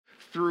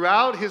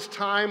Throughout his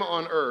time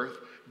on earth,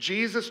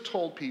 Jesus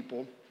told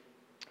people,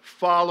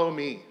 "Follow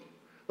me."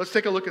 Let's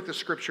take a look at the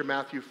scripture,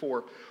 Matthew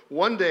 4.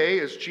 One day,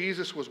 as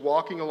Jesus was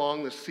walking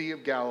along the Sea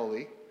of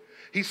Galilee,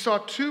 he saw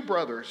two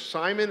brothers,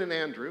 Simon and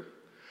Andrew,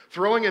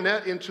 throwing a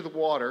net into the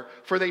water,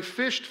 for they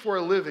fished for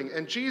a living.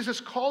 And Jesus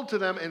called to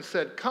them and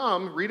said,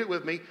 "Come," read it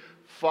with me,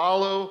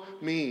 "follow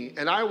me,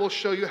 and I will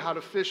show you how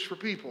to fish for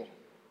people."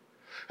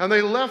 And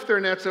they left their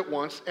nets at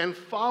once and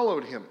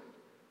followed him.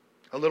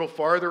 A little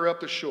farther up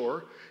the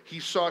shore, he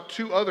saw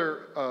two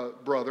other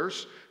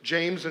brothers,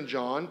 James and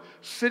John,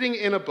 sitting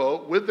in a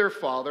boat with their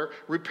father,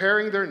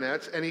 repairing their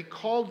nets, and he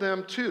called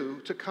them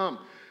too to come.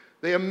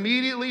 They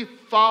immediately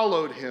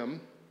followed him,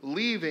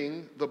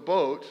 leaving the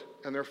boat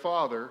and their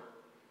father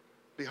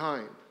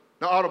behind.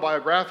 Now,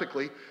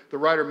 autobiographically, the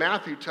writer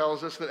Matthew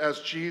tells us that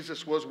as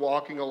Jesus was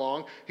walking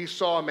along, he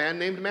saw a man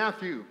named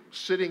Matthew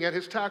sitting at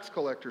his tax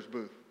collector's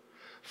booth.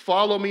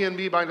 "Follow me and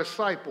be my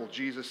disciple,"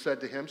 Jesus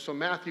said to him. So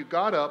Matthew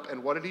got up,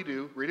 and what did he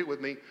do? Read it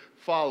with me.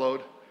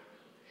 Followed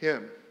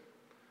him.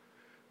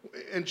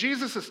 In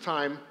Jesus'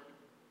 time,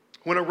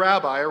 when a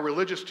rabbi, a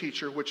religious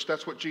teacher, which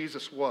that's what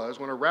Jesus was,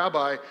 when a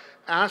rabbi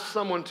asked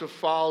someone to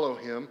follow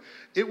him,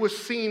 it was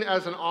seen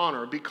as an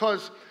honor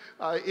because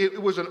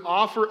it was an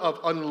offer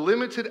of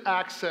unlimited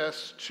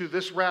access to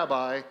this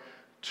rabbi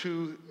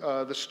to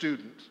the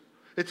student.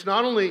 It's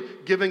not only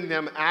giving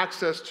them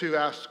access to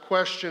ask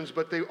questions,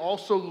 but they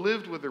also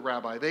lived with the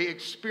rabbi. They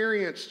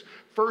experienced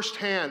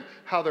firsthand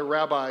how the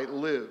rabbi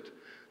lived.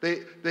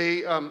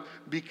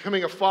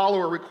 Becoming a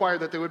follower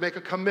required that they would make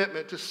a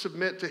commitment to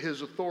submit to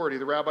his authority,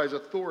 the rabbi's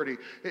authority.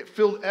 It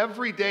filled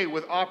every day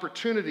with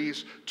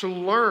opportunities to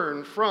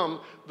learn from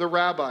the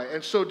rabbi.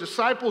 And so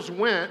disciples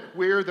went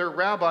where their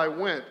rabbi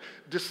went.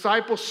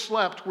 Disciples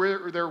slept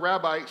where their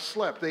rabbi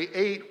slept. They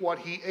ate what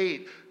he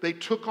ate. They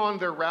took on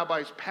their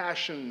rabbi's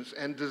passions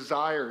and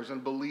desires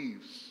and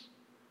beliefs.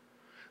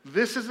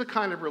 This is the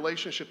kind of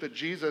relationship that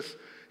Jesus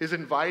is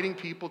inviting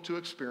people to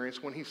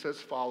experience when he says,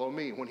 "Follow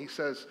me." When he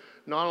says,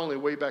 not only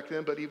way back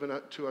then, but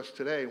even to us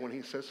today, when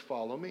he says,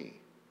 "Follow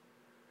me."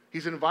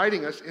 He's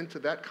inviting us into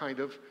that kind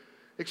of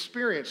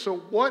experience. So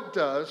what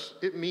does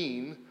it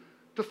mean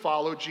to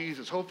follow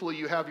Jesus? Hopefully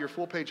you have your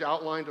full-page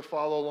outline to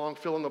follow along,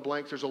 fill in the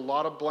blanks. There's a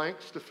lot of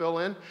blanks to fill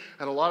in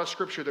and a lot of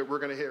scripture that we're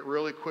going to hit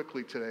really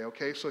quickly today,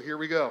 okay? So here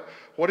we go.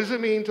 What does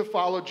it mean to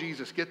follow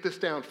Jesus? Get this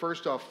down.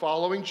 First off,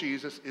 following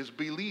Jesus is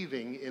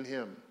believing in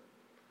him.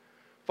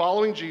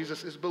 Following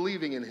Jesus is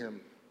believing in him,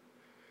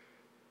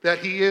 that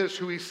he is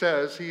who he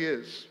says he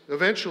is.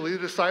 Eventually, the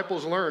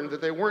disciples learned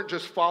that they weren't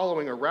just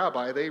following a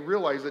rabbi. They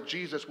realized that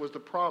Jesus was the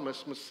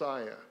promised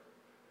Messiah.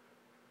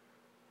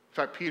 In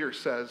fact, Peter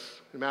says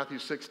in Matthew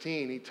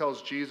 16, he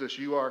tells Jesus,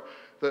 "You are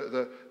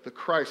the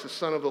Christ, the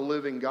Son of the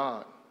living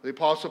God." The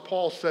Apostle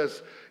Paul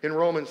says in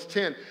Romans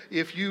 10,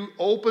 "If you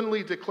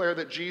openly declare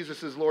that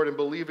Jesus is Lord and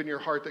believe in your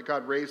heart that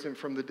God raised him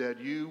from the dead,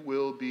 you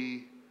will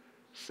be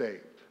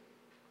saved."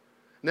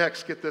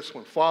 Next, get this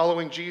one.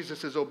 Following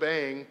Jesus is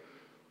obeying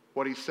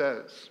what he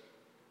says.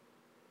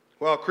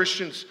 Well,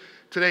 Christians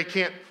today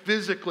can't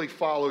physically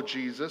follow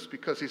Jesus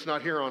because he's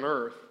not here on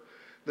earth.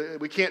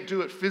 We can't do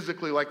it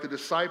physically like the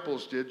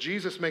disciples did.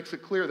 Jesus makes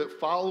it clear that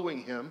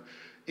following him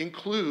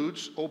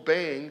includes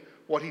obeying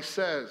what he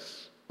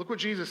says. Look what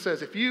Jesus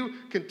says. "If you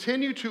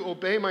continue to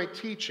obey my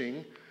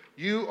teaching,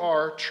 you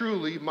are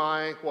truly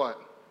my"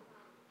 what?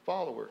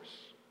 "Followers."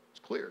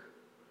 It's clear.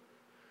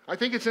 I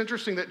think it's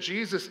interesting that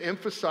Jesus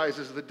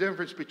emphasizes the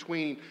difference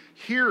between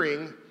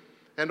hearing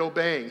and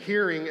obeying,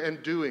 hearing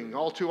and doing.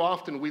 All too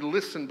often we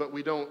listen but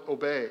we don't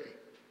obey.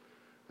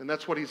 And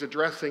that's what he's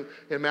addressing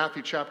in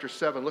Matthew chapter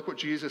 7. Look what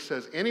Jesus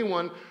says.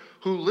 "Anyone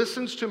who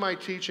listens to my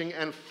teaching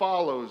and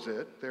follows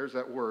it," there's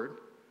that word,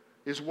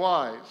 "is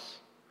wise.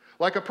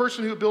 Like a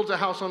person who builds a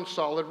house on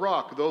solid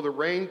rock. Though the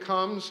rain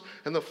comes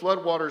and the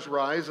floodwaters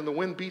rise and the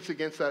wind beats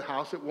against that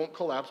house, it won't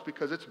collapse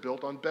because it's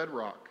built on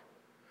bedrock.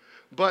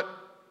 But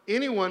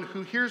anyone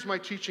who hears my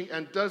teaching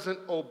and doesn't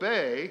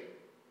obey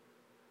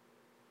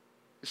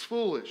is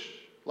foolish.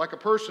 Like a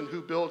person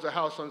who builds a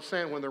house on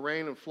sand. When the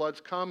rain and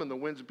floods come and the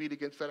winds beat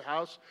against that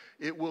house,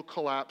 it will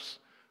collapse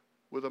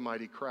with a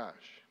mighty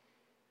crash."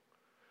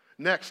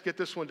 Next, get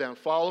this one down.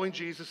 Following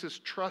Jesus is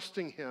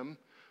trusting him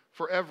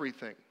for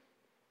everything.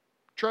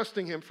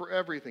 Trusting him for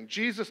everything.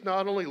 Jesus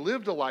not only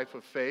lived a life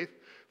of faith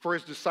for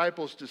his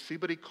disciples to see,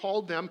 but he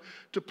called them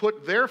to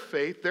put their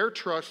faith, their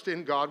trust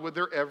in God with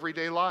their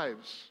everyday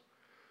lives.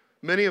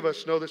 Many of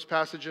us know this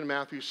passage in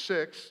Matthew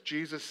 6.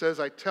 Jesus says,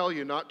 "I tell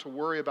you not to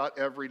worry about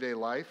everyday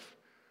life.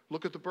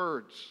 Look at the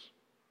birds.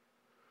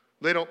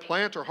 They don't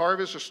plant or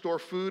harvest or store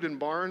food in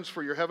barns,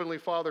 for your heavenly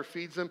Father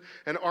feeds them.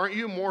 And aren't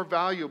you more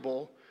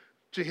valuable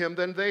to him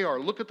than they are?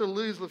 Look at the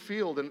lilies of the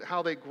field and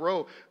how they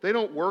grow. They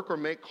don't work or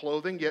make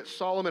clothing, yet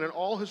Solomon in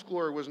all his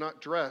glory was not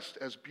dressed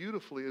as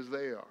beautifully as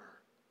they are.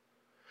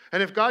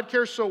 And if God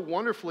cares so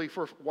wonderfully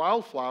for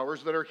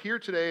wildflowers that are here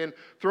today and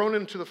thrown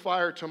into the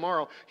fire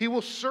tomorrow, he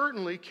will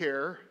certainly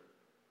care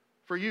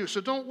for you. So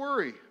don't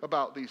worry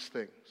about these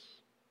things,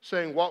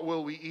 saying, what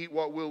will we eat,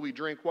 what will we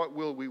drink, what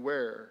will we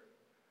wear?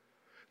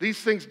 These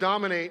things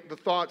dominate the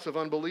thoughts of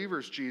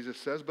unbelievers, Jesus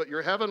says, but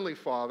your heavenly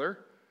Father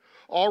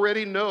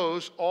already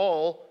knows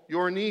all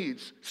your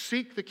needs.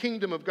 Seek the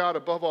kingdom of God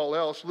above all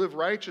else, live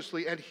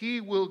righteously, and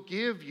he will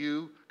give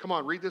you, come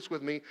on, read this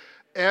with me,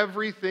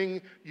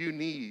 everything you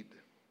need.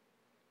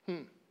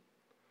 You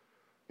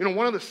know,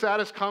 one of the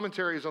saddest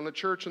commentaries on the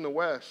church in the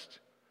West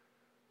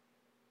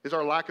is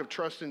our lack of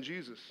trust in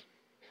Jesus.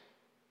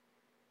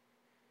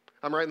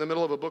 I'm right in the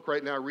middle of a book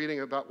right now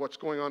reading about what's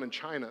going on in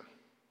China.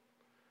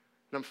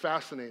 And I'm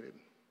fascinated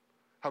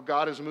how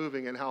God is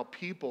moving and how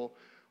people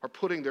are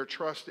putting their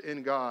trust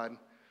in God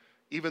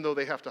even though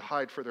they have to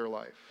hide for their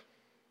life.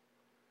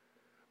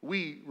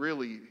 We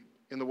really,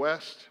 in the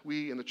West,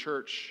 we in the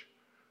church,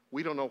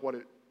 we don't know what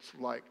it's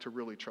like to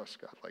really trust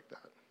God like that.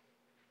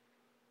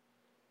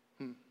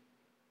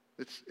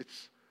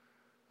 It's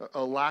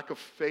a lack of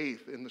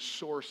faith in the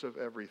source of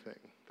everything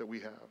that we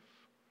have.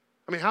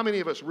 I mean, how many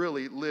of us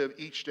really live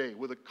each day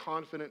with a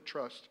confident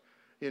trust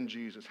in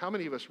Jesus? How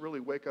many of us really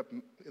wake up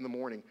in the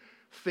morning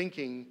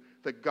thinking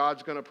that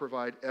God's going to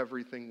provide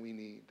everything we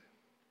need?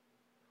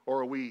 Or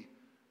are we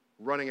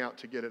running out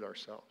to get it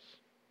ourselves?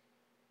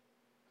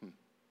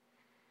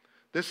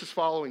 This is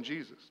following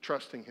Jesus,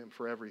 trusting him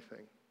for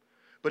everything.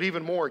 But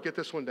even more, get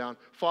this one down,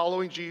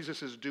 following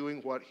Jesus is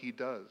doing what he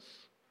does.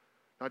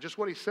 Not just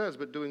what he says,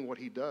 but doing what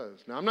he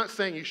does. Now, I'm not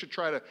saying you should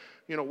try to,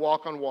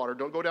 walk on water.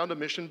 Don't go down to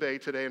Mission Bay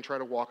today and try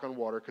to walk on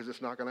water, because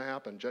it's not going to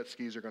happen. Jet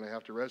skis are going to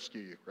have to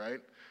rescue you, right?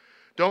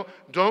 Don't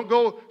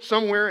go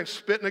somewhere and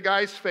spit in a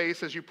guy's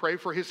face as you pray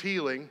for his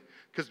healing,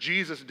 because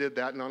Jesus did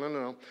that.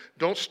 No.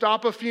 Don't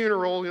stop a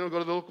funeral, go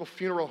to the local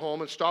funeral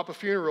home and stop a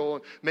funeral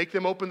and make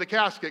them open the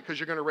casket because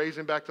you're going to raise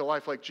him back to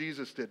life like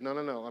Jesus did. No.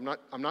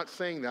 I'm not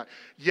saying that.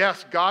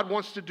 Yes, God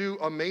wants to do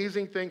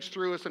amazing things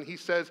through us, and he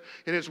says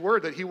in his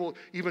word that he will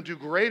even do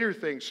greater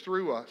things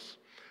through us.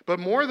 But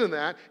more than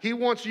that, he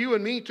wants you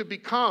and me to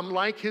become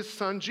like his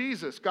son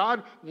Jesus.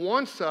 God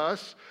wants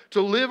us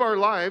to live our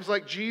lives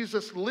like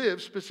Jesus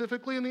lived,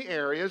 specifically in the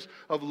areas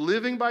of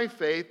living by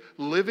faith,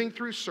 living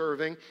through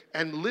serving,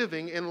 and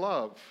living in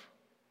love.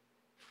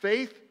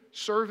 Faith,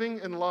 serving,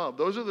 and love.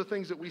 Those are the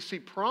things that we see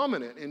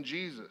prominent in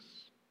Jesus.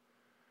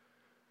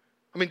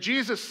 I mean,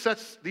 Jesus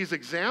sets these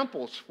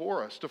examples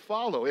for us to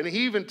follow. And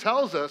he even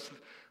tells us,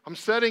 I'm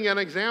setting an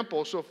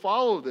example, so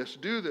follow this,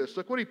 do this.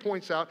 Look what he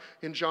points out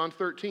in John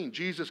 13.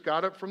 Jesus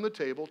got up from the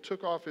table,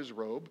 took off his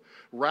robe,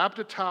 wrapped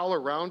a towel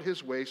around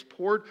his waist,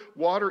 poured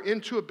water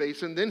into a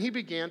basin. Then he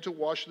began to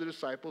wash the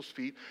disciples'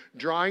 feet,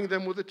 drying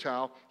them with the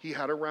towel he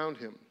had around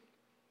him.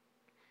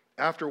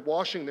 After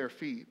washing their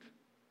feet,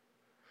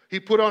 he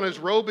put on his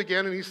robe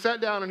again and he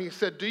sat down and he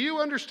said, "Do you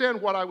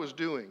understand what I was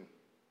doing?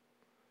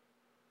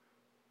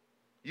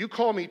 You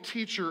call me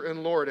teacher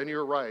and Lord," and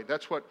you're right.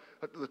 That's what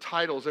the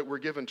titles that were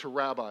given to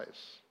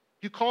rabbis.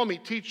 You call me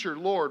teacher,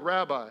 Lord,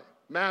 rabbi,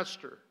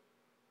 master.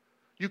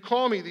 You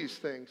call me these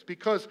things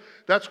because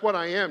that's what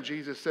I am,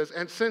 Jesus says.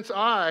 And since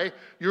I,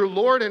 your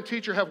Lord and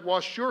teacher, have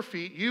washed your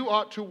feet, you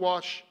ought to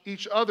wash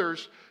each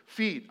other's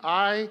feet.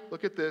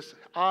 Look at this,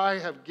 I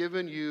have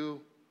given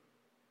you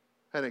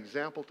an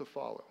example to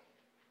follow.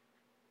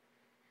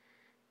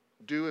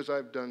 Do as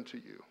I've done to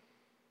you.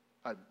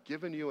 I've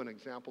given you an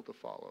example to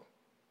follow.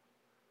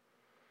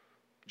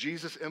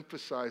 Jesus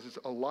emphasizes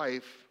a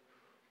life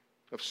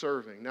of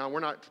serving. Now, we're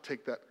not to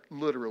take that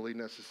literally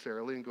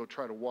necessarily and go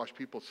try to wash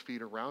people's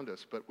feet around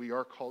us, but we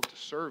are called to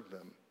serve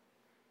them.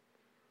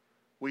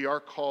 We are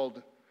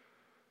called,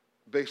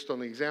 based on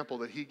the example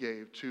that he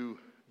gave, to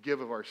give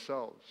of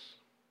ourselves,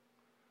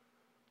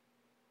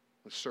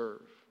 to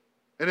serve.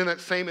 And in that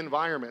same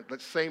environment,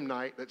 that same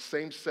night, that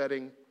same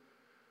setting,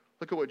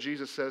 look at what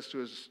Jesus says to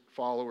his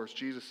followers.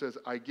 Jesus says,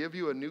 I give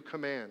you a new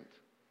command.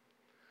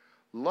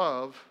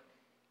 Love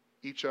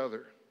each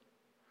other.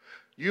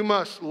 You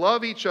must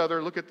love each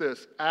other, look at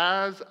this,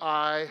 as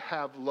I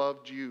have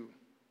loved you.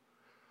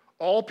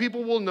 All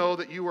people will know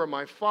that you are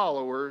my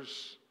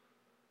followers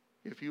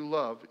if you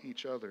love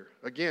each other.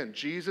 Again,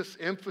 Jesus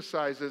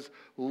emphasizes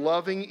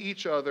loving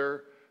each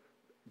other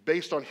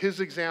based on his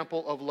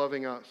example of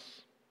loving us.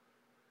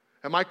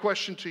 And my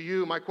question to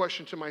you, my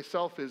question to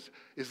myself is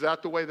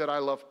that the way that I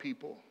love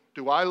people?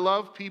 Do I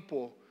love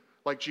people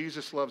like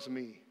Jesus loves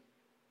me?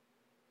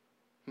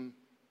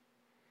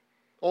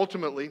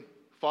 Ultimately,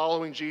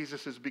 following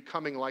Jesus is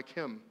becoming like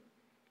him.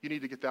 You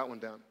need to get that one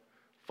down.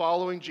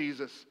 Following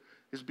Jesus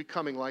is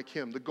becoming like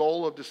him. The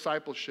goal of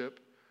discipleship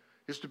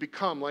is to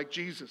become like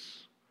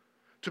Jesus,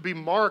 to be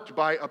marked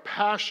by a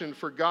passion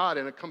for God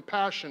and a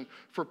compassion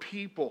for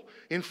people.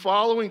 In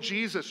following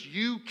Jesus,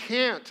 you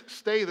can't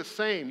stay the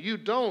same. You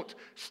don't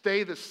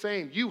stay the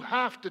same. You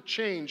have to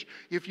change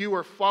if you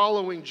are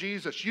following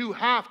Jesus. You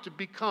have to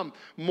become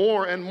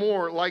more and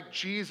more like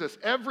Jesus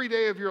every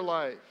day of your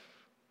life.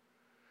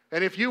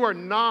 And if you are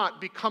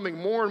not becoming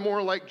more and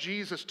more like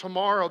Jesus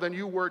tomorrow than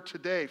you were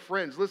today,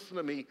 friends, listen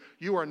to me,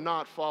 you are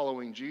not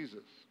following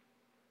Jesus.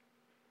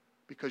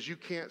 Because you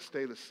can't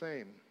stay the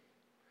same.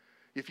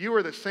 If you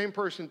are the same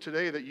person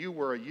today that you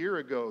were a year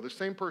ago, the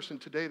same person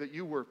today that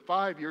you were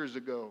 5 years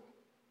ago,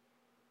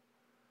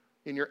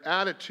 in your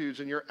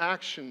attitudes and your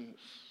actions,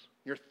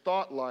 your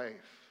thought life,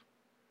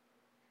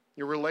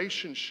 your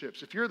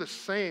relationships. If you're the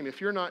same,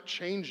 if you're not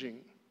changing,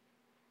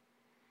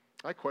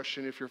 I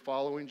question if you're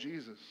following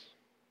Jesus.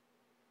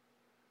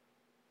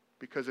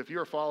 Because if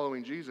you're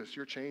following Jesus,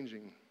 you're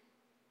changing.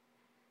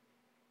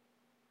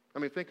 I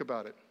mean, think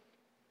about it.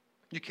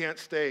 You can't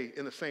stay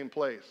in the same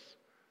place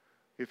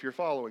if you're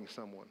following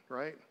someone,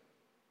 right?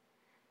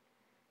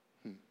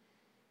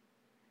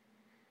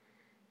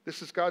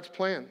 This is God's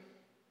plan.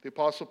 The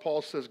Apostle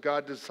Paul says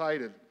God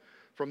decided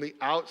from the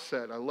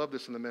outset, I love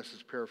this in the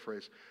Message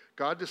paraphrase,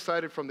 God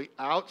decided from the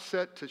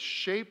outset to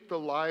shape the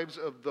lives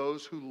of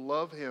those who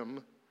love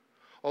him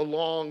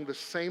along the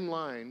same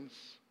lines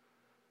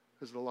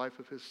as the life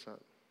of his Son.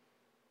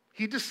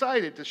 He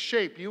decided to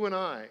shape you and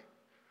I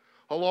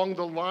along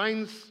the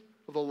lines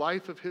of the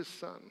life of his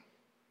Son.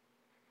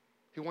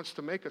 He wants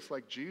to make us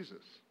like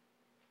Jesus.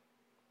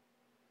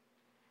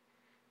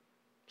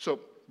 So,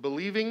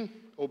 believing,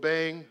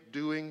 obeying,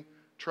 doing,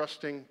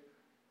 trusting,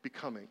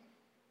 becoming.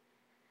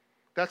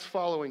 That's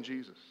following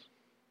Jesus.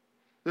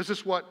 This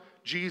is what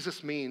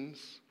Jesus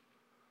means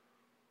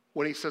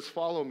when he says,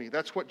 follow me.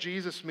 That's what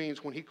Jesus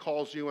means when he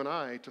calls you and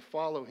I to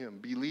follow him,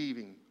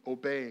 believing,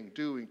 obeying,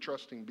 doing,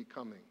 trusting,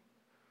 becoming.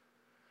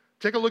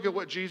 Take a look at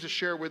what Jesus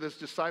shared with his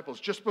disciples.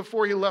 Just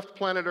before he left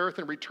planet Earth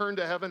and returned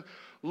to heaven,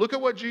 look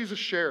at what Jesus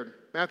shared.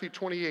 Matthew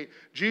 28.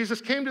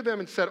 Jesus came to them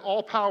and said,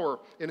 all power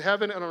in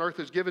heaven and on earth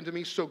is given to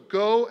me, so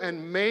go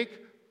and make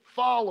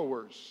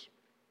followers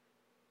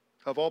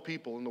of all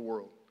people in the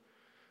world.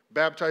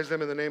 Baptize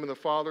them in the name of the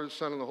Father, the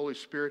Son, and the Holy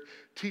Spirit.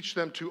 Teach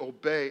them to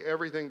obey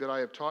everything that I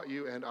have taught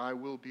you, and I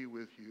will be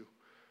with you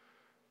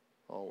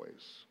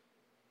always.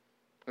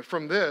 And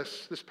from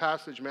this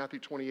passage, Matthew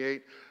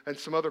 28, and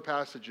some other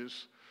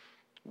passages,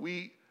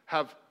 we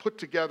have put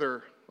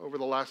together over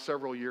the last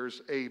several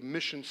years a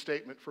mission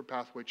statement for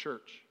Pathway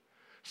Church.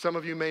 Some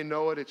of you may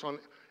know it. It's on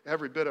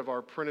every bit of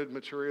our printed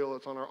material.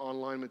 It's on our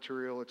online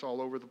material. It's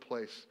all over the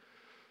place.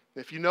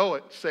 If you know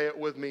it, say it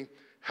with me.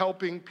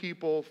 Helping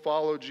people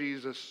follow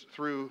Jesus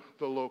through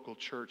the local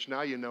church.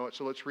 Now you know it,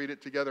 so let's read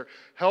it together.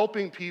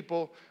 Helping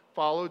people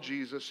follow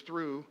Jesus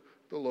through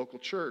the local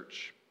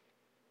church.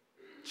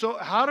 So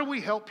how do we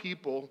help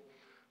people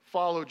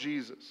follow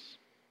Jesus?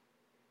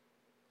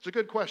 It's a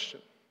good question.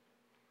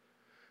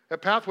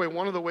 At Pathway,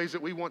 one of the ways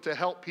that we want to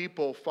help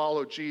people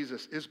follow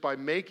Jesus is by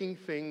making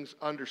things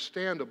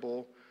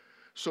understandable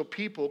so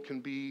people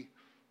can be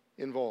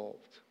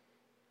involved.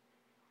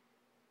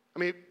 I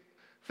mean,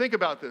 think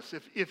about this.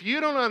 If you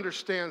don't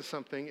understand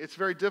something, it's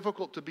very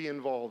difficult to be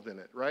involved in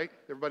it, right?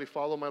 Everybody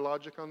follow my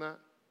logic on that?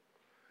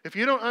 If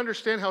you don't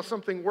understand how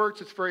something works,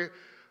 it's very,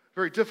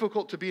 very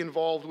difficult to be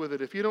involved with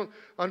it. If you don't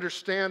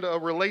understand a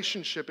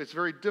relationship, it's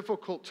very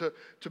difficult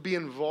to be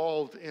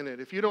involved in it.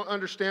 If you don't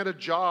understand a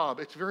job,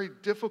 it's very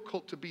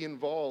difficult to be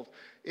involved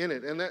in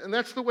it. And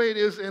that's the way it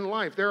is in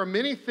life. There are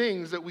many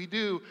things that we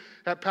do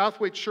at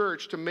Pathway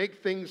Church to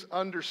make things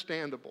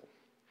understandable.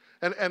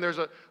 And there's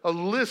a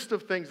list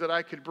of things that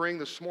I could bring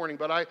this morning,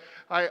 but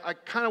I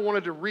kind of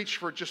wanted to reach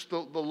for just the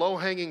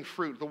low-hanging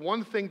fruit. The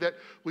one thing that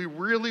we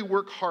really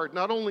work hard,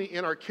 not only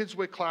in our Kids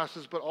Way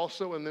classes, but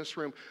also in this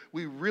room,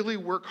 we really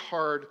work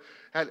hard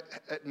at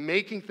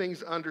making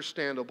things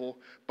understandable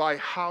by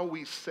how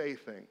we say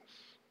things.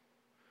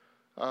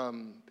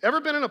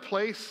 Ever been in a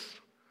place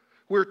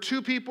where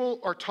two people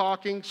are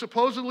talking?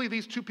 Supposedly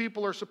these two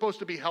people are supposed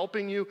to be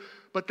helping you,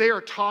 but they are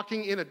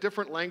talking in a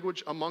different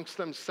language amongst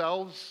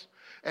themselves,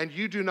 and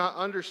you do not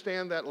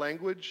understand that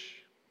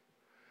language,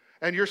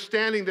 and you're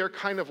standing there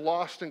kind of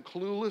lost and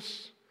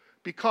clueless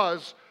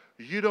because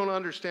you don't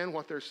understand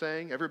what they're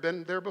saying. Ever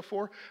been there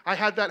before? I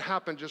had that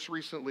happen just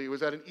recently. It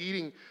was at an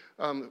eating,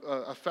 not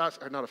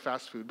a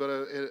fast food, but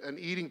an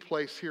eating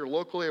place here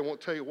locally. I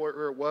won't tell you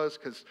where it was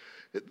because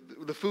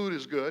the food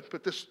is good,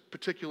 but this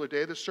particular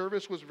day, the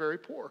service was very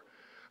poor.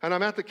 And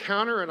I'm at the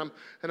counter, and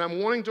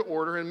I'm wanting to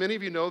order, and many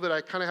of you know that I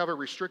kind of have a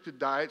restricted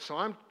diet,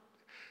 so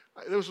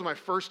this was my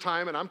first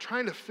time, and I'm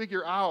trying to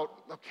figure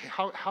out, okay,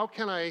 how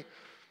can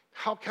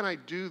I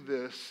do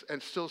this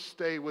and still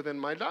stay within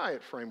my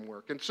diet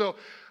framework? And so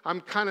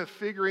I'm kind of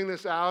figuring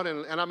this out,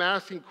 and I'm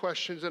asking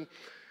questions, and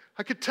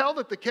I could tell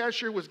that the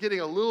cashier was getting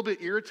a little bit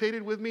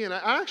irritated with me, and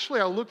I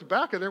looked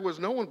back, and there was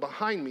no one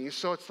behind me,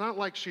 so it's not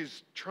like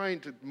she's trying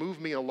to move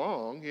me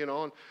along,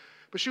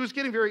 but she was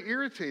getting very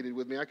irritated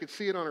with me. I could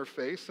see it on her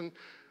face,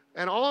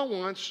 and all at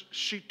once,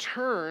 she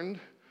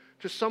turned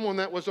to someone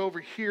that was over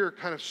here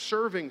kind of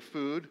serving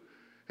food,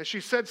 and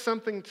she said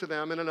something to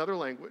them in another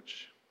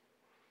language.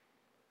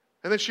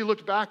 And then she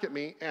looked back at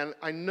me, and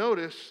I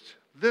noticed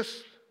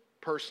this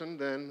person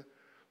then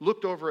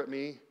looked over at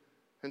me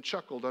and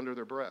chuckled under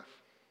their breath.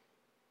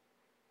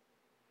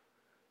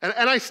 And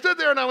I stood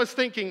there and I was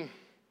thinking,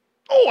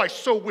 oh, I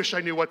so wish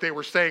I knew what they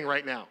were saying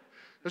right now.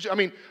 I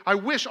mean, I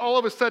wish all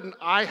of a sudden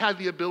I had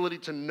the ability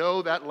to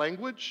know that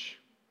language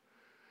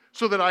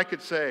so that I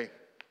could say,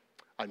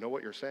 I know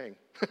what you're saying,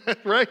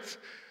 right?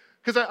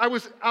 Because I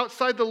was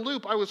outside the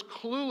loop. I was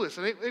clueless,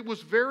 and it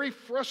was very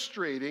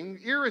frustrating,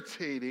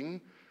 irritating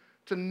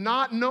to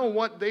not know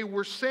what they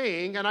were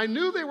saying, and I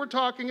knew they were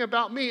talking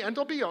about me. And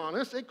to be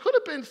honest, it could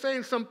have been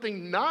saying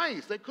something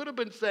nice. They could have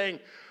been saying,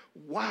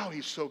 wow,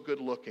 he's so good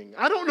looking.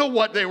 I don't know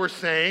what they were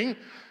saying.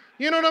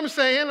 You know what I'm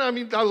saying? I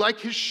mean, I like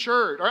his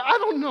shirt. Or I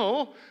don't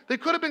know. They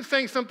could have been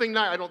saying something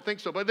nice. I don't think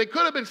so, but they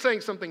could have been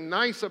saying something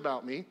nice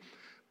about me.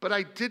 But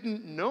I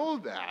didn't know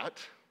that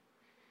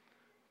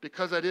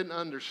because I didn't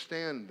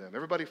understand them.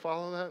 Everybody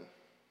follow that?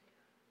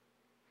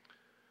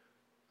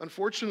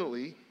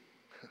 Unfortunately,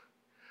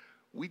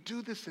 we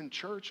do this in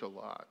church a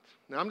lot.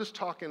 Now, I'm just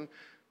talking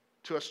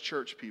to us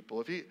church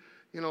people.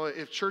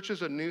 If church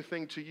is a new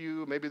thing to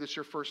you, maybe this is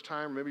your first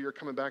time, maybe you're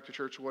coming back to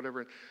church or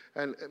whatever,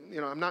 and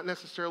I'm not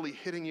necessarily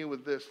hitting you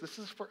with this. This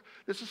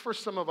is for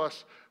some of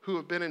us who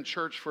have been in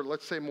church for,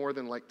 let's say, more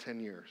than like 10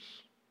 years.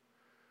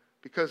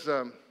 Because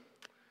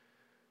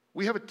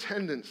we have a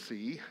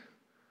tendency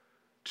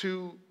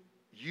to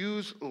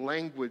use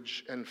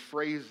language and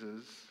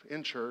phrases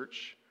in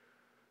church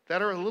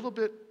that are a little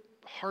bit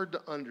hard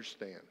to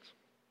understand.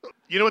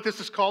 You know what this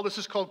is called? This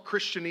is called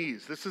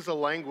Christianese. This is a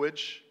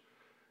language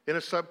in a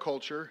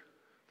subculture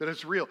that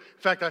is real.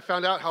 In fact, I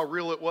found out how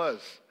real it was.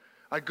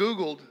 I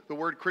Googled the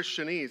word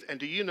Christianese, and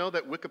do you know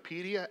that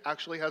Wikipedia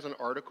actually has an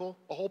article,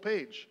 a whole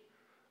page,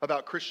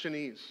 about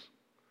Christianese?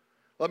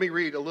 Let me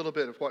read a little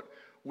bit of what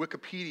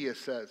Wikipedia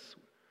says.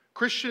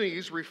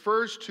 Christianese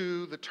refers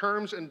to the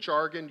terms and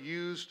jargon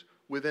used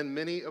within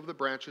many of the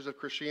branches of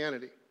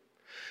Christianity.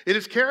 It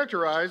is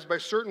characterized by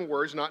certain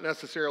words, not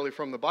necessarily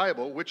from the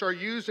Bible, which are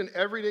used in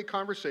everyday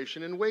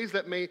conversation in ways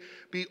that may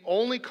be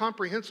only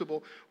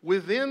comprehensible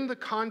within the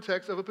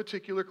context of a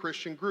particular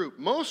Christian group.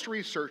 Most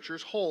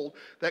researchers hold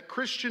that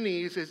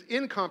Christianese is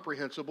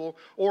incomprehensible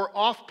or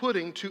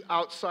off-putting to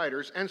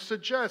outsiders and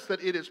suggest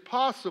that it is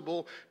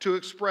possible to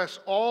express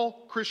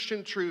all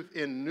Christian truth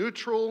in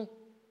neutral,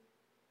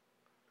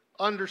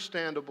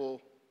 understandable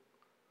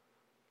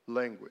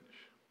language.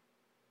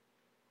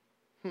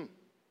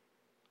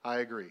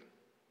 I agree.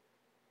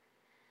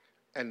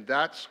 And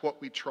that's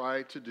what we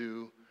try to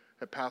do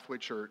at Pathway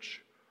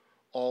Church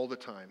all the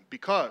time.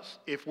 Because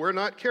if we're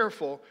not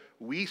careful,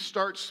 we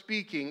start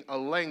speaking a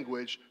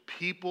language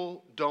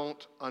people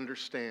don't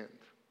understand.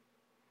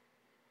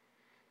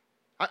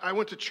 I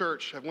went to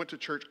church. I've went to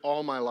church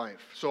all my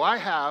life. So I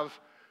have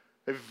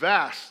a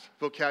vast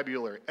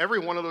vocabulary. Every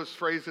one of those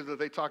phrases that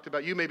they talked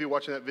about, you may be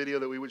watching that video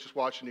that we were just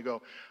watching, you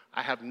go,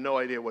 I have no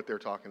idea what they're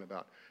talking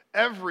about.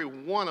 Every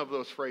one of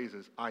those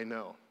phrases I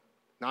know.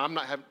 Now,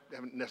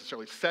 haven't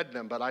necessarily said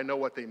them, but I know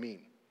what they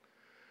mean.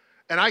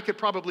 And I could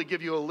probably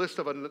give you a list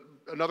of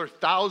another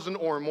 1,000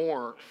 or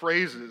more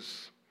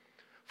phrases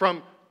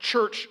from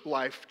church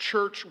life,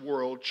 church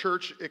world,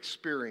 church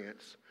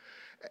experience.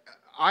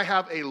 I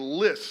have a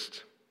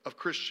list of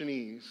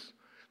Christianese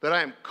that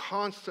I am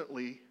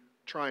constantly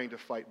trying to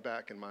fight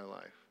back in my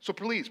life. So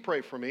please pray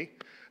for me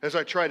as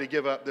I try to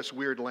give up this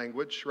weird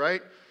language,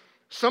 right?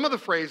 Some of the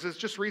phrases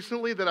just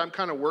recently that I'm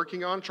kind of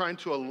working on, trying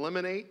to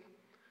eliminate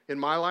in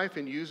my life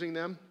and using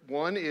them.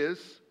 One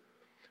is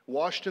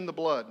washed in the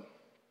blood.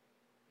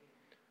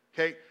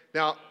 Okay,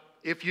 now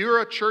if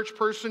you're a church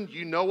person,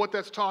 you know what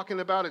that's talking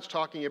about. It's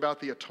talking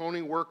about the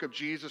atoning work of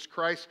Jesus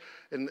Christ.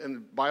 And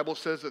the Bible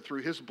says that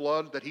through his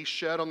blood that he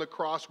shed on the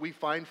cross, we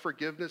find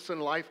forgiveness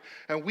and life.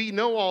 And we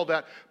know all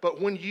that.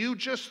 But when you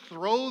just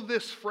throw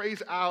this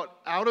phrase out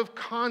of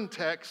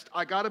context,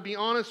 I got to be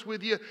honest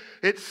with you,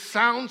 it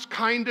sounds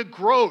kind of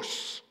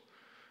gross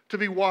to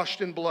be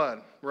washed in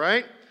blood,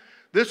 right?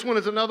 This one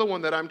is another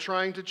one that I'm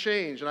trying to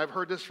change. And I've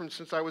heard this from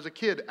since I was a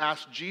kid.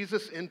 Ask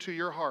Jesus into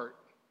your heart.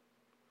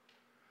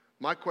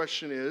 My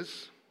question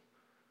is,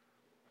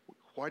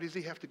 why does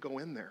he have to go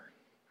in there?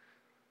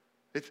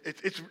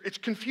 It's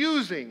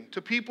confusing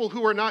to people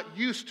who are not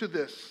used to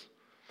this.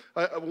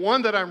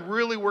 One that I'm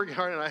really working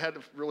hard, and I had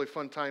a really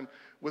fun time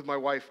with my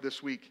wife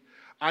this week.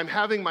 I'm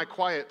having my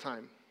quiet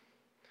time.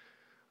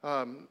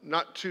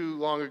 Not too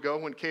long ago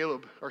when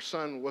Caleb, our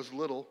son, was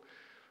little,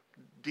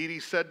 Dee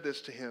Dee said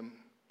this to him,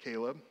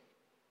 Caleb,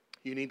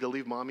 you need to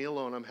leave mommy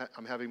alone.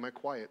 I'm having my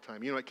quiet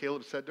time. You know what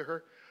Caleb said to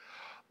her?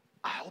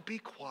 I'll be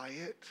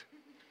quiet.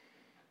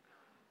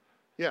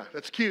 Yeah,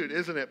 that's cute,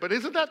 isn't it? But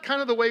isn't that kind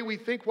of the way we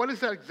think? What does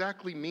that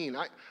exactly mean?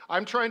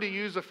 I'm trying to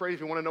use the phrase, if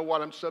you want to know what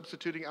I'm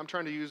substituting, I'm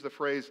trying to use the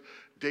phrase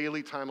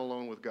daily time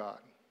alone with God.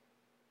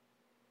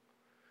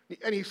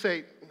 And you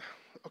say,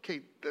 okay,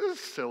 this is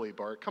silly,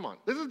 Bart. Come on.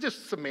 This is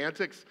just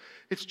semantics.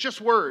 It's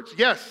just words.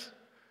 Yes,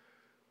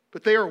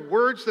 but they are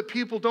words that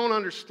people don't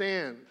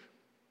understand.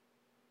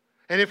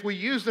 And if we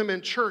use them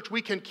in church,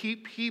 we can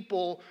keep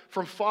people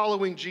from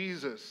following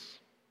Jesus.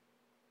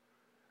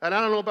 And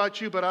I don't know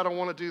about you, but I don't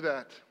want to do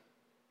that.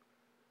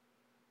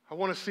 I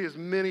want to see as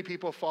many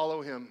people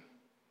follow him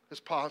as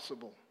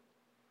possible.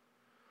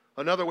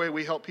 Another way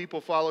we help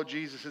people follow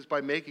Jesus is by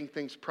making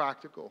things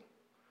practical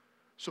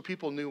so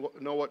people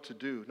know what to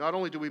do. Not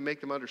only do we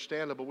make them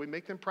understandable, we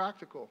make them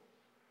practical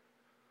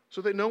so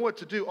they know what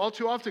to do. All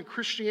too often,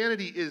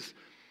 Christianity is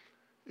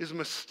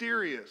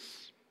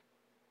mysterious.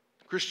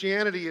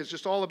 Christianity is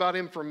just all about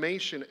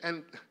information.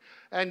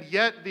 And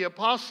yet the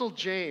Apostle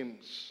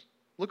James,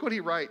 look what he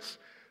writes.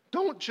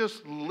 don't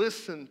just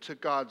listen to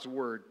God's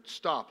word.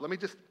 Stop.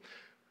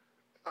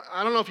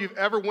 I don't know if you've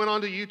ever went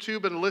onto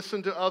YouTube and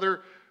listened to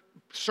other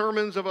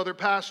sermons of other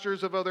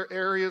pastors of other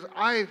areas.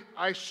 I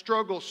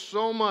struggle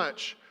so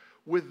much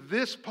with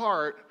this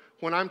part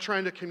when I'm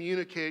trying to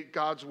communicate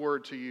God's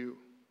word to you.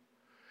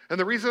 And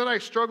the reason that I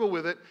struggle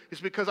with it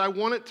is because I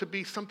want it to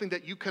be something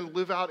that you can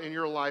live out in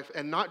your life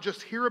and not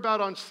just hear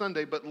about on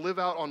Sunday, but live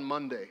out on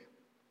Monday.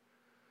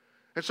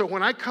 And so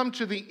when I come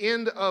to the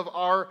end of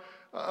our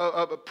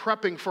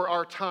prepping for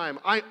our time,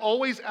 I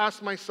always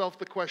ask myself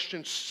the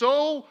question,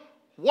 so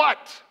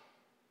what?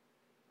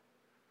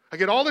 I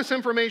get all this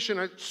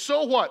information,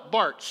 so what,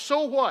 Bart,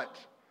 so what?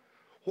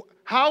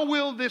 How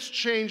will this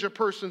change a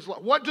person's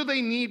life? What do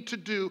they need to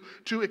do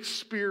to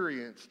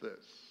experience this?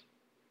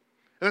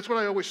 And that's what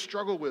I always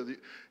struggle with.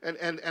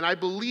 And I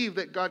believe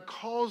that God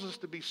calls us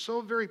to be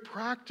so very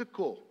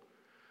practical.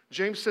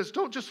 James says,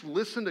 don't just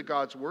listen to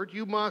God's word.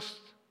 You must,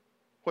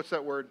 what's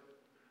that word?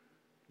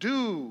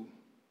 Do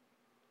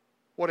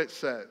what it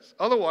says.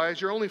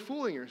 Otherwise, you're only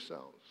fooling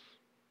yourselves.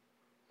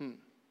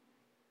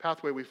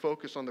 Pathway, we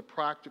focus on the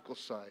practical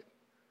side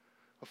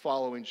of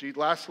following Jesus.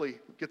 Lastly,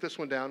 get this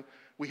one down.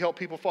 We help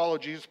people follow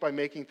Jesus by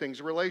making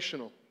things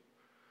relational.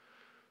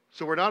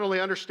 So we're not only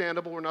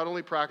understandable, we're not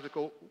only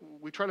practical,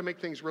 we try to make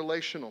things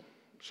relational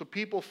so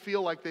people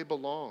feel like they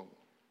belong.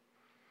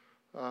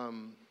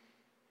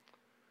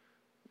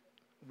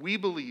 We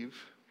believe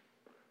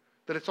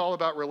that it's all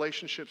about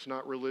relationships,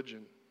 not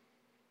religion.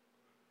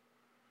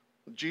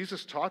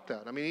 Jesus taught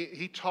that. I mean,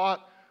 he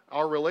taught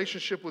our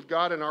relationship with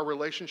God and our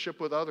relationship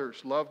with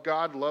others. Love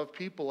God, love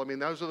people. I mean,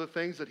 those are the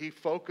things that he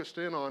focused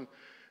in on.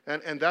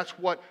 And that's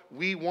what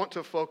we want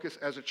to focus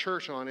as a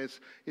church on is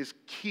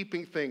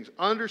keeping things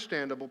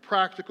understandable,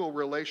 practical,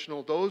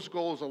 relational. Those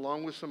goals,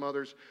 along with some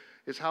others,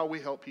 is how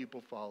we help people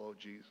follow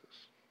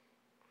Jesus.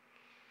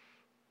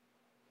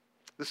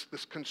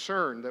 This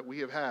concern that we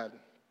have had,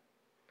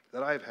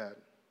 that I've had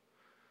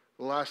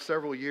the last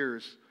several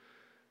years,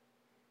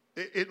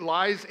 it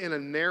lies in a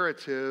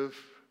narrative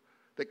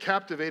that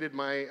captivated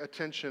my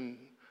attention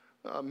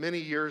many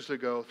years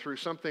ago through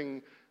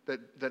something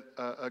that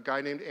a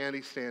guy named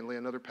Andy Stanley,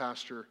 another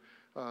pastor,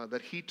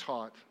 that he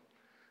taught.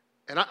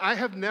 And I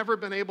have never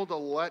been able to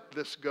let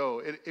this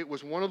go. It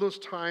was one of those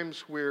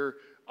times where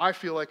I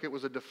feel like it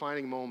was a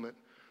defining moment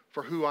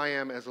for who I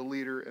am as a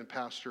leader and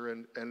pastor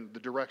and the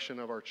direction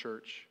of our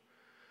church.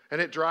 And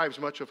it drives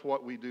much of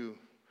what we do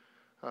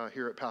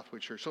here at Pathway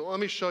Church. So let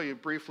me show you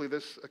briefly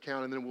this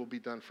account, and then we'll be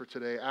done for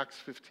today. Acts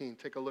 15,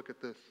 take a look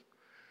at this.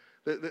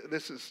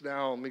 This is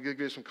now, let me give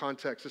you some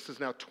context. This is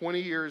now 20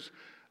 years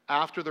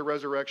after the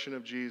resurrection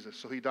of Jesus.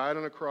 So he died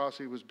on a cross,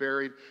 he was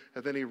buried,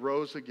 and then he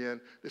rose again.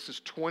 This is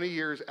 20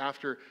 years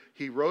after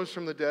he rose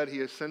from the dead,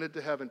 he ascended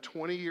to heaven.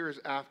 20 years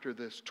after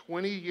this,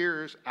 20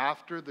 years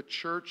after the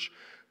church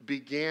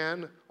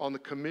began on the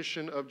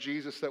commission of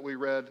Jesus that we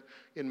read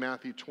in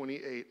Matthew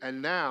 28.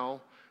 And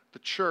now the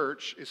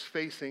church is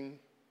facing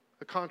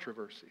a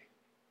controversy.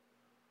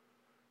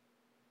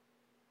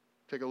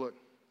 Take a look.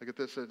 Look at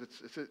this.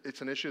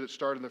 It's an issue that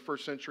started in the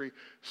first century,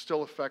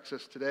 still affects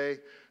us today.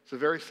 It's the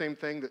very same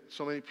thing that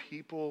so many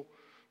people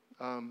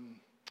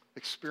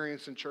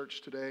experience in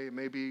church today. It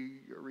may be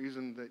a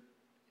reason that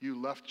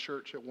you left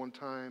church at one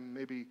time.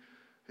 Maybe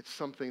it's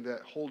something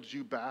that holds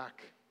you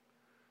back.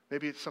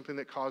 Maybe it's something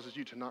that causes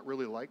you to not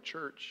really like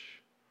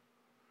church.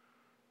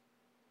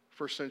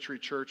 First century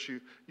church,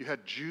 you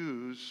had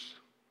Jews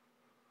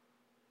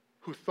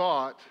who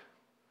thought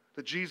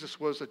that Jesus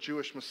was a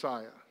Jewish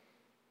Messiah,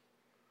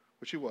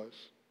 which he was.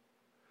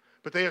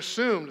 But they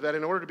assumed that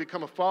in order to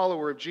become a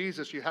follower of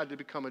Jesus, you had to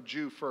become a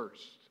Jew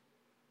first.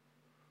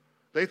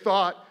 They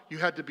thought you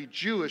had to be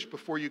Jewish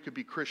before you could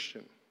be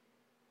Christian.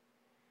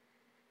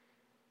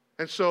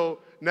 And so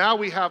now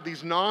we have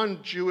these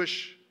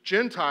non-Jewish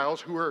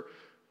Gentiles who are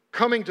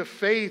coming to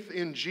faith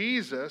in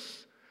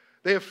Jesus.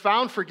 They have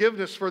found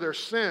forgiveness for their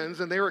sins,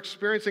 and they are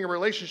experiencing a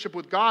relationship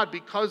with God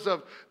because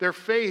of their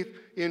faith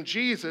in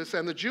Jesus.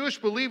 And the Jewish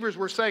believers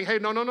were saying, hey,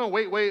 no,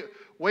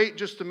 wait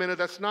just a minute.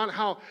 That's not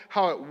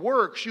how it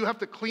works. You have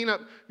to clean up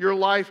your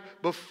life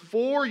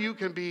before you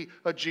can be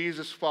a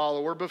Jesus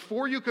follower.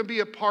 Before you can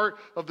be a part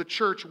of the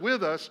church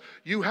with us,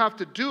 you have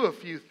to do a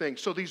few things.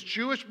 So these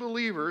Jewish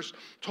believers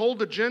told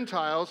the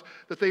Gentiles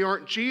that they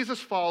aren't Jesus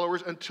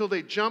followers until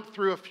they jump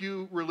through a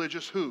few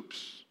religious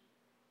hoops.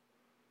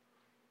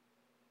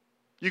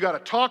 You got to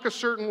talk a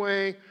certain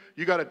way,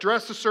 you got to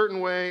dress a certain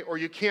way, or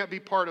you can't be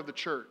part of the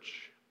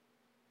church.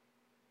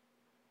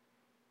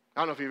 I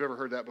don't know if you've ever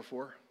heard that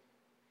before.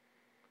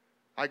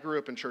 I grew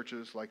up in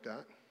churches like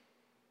that.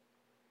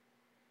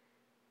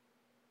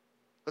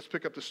 Let's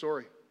pick up the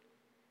story.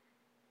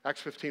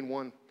 Acts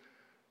 15:1.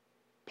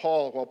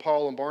 While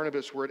Paul and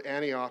Barnabas were at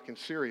Antioch in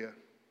Syria,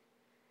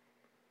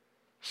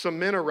 some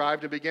men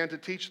arrived and began to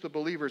teach the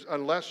believers,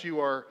 unless you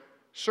are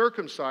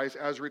circumcised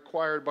as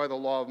required by the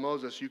law of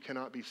Moses, you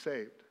cannot be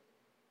saved.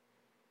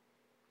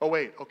 Oh,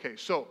 wait, okay,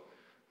 so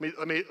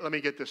let me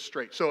get this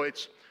straight. So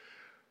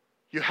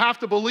you have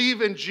to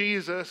believe in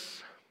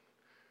Jesus,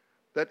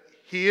 that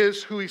he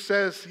is who he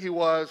says he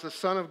was, the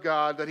Son of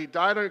God, that he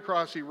died on the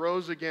cross, he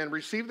rose again,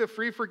 receive the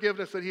free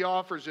forgiveness that he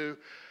offers you.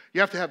 You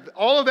have to have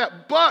all of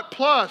that, but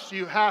plus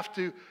you have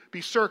to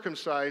be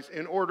circumcised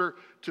in order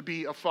to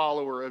be a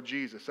follower of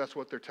Jesus. That's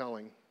what they're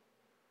telling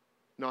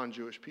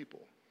non-Jewish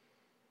people.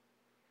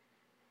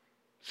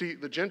 See,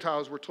 the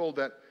Gentiles were told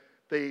that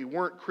they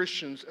weren't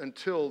Christians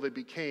until they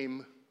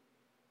became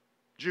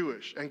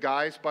Jewish. And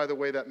guys, by the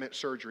way, that meant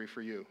surgery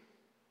for you.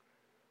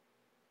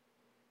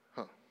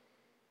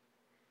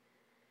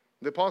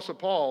 The Apostle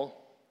Paul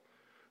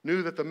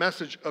knew that the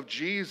message of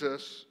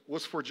Jesus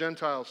was for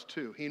Gentiles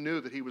too. He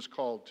knew that he was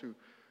called to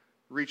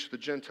reach the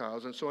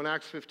Gentiles. And so in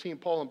Acts 15,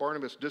 Paul and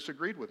Barnabas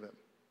disagreed with him,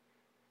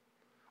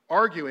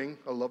 arguing,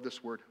 I love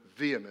this word,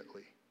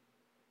 vehemently.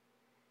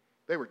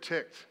 They were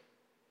ticked.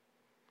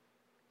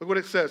 Look what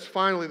it says.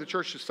 Finally, the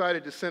church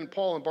decided to send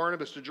Paul and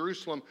Barnabas to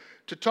Jerusalem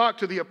to talk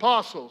to the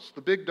apostles,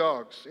 the big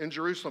dogs in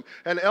Jerusalem,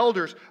 and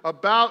elders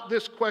about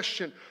this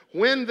question.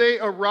 When they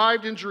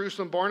arrived in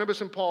Jerusalem,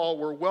 Barnabas and Paul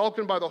were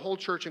welcomed by the whole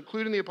church,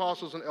 including the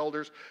apostles and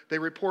elders. They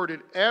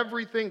reported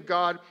everything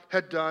God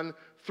had done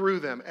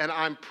through them. And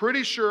I'm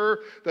pretty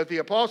sure that the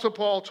Apostle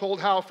Paul told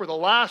how for the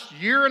last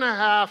year and a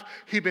half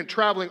he'd been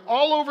traveling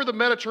all over the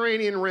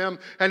Mediterranean rim,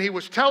 and he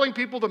was telling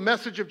people the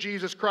message of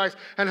Jesus Christ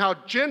and how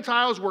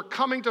Gentiles were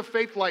coming to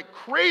faith like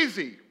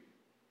crazy.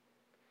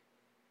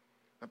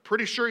 I'm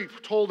pretty sure he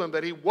told them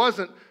that he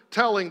wasn't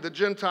telling the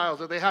Gentiles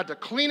that they had to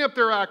clean up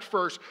their act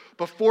first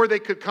before they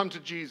could come to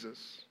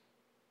Jesus.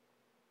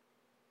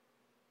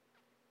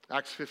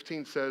 Acts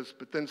 15 says,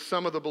 but then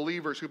some of the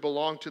believers who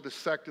belonged to the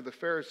sect of the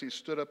Pharisees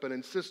stood up and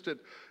insisted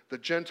the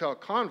Gentile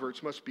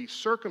converts must be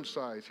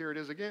circumcised. Here it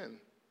is again.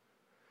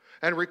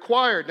 And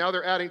required, now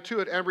they're adding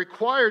to it, and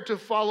required to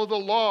follow the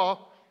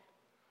law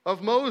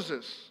of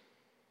Moses.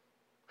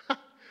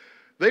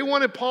 They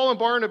wanted Paul and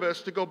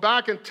Barnabas to go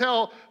back and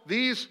tell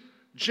these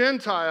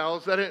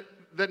Gentiles that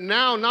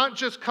now not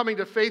just coming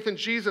to faith in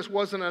Jesus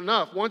wasn't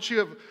enough. Once you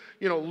have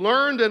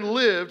learned and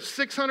lived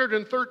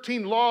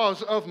 613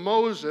 laws of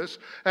Moses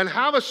and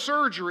have a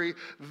surgery,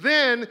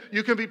 then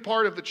you can be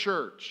part of the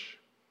church.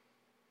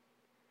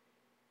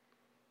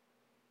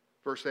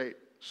 Verse 6.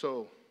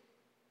 Though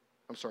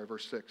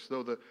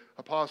the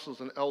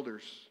apostles and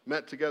elders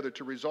met together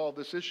to resolve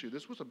this issue.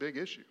 This was a big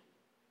issue.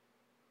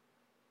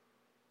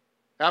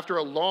 After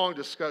a long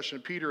discussion,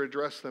 Peter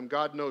addressed them.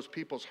 God knows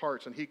people's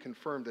hearts, and he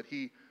confirmed that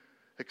he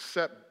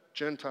accepts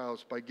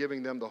Gentiles by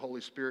giving them the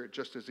Holy Spirit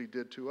just as he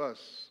did to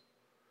us.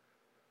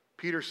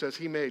 Peter says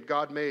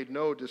God made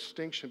no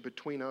distinction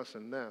between us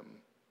and them.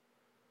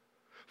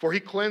 For he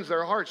cleansed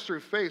their hearts through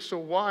faith. So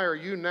why are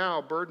you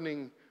now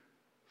burdening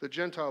the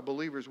Gentile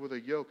believers with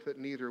a yoke that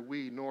neither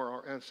we nor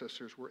our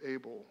ancestors were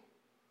able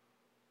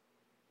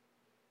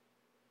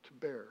to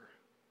bear?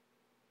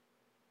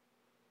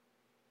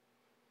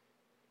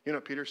 You know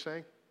what Peter's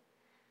saying?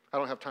 I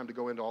don't have time to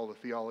go into all the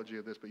theology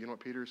of this, but you know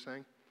what Peter is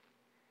saying?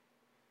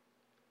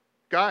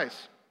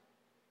 Guys,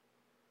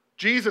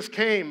 Jesus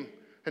came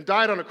and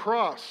died on a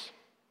cross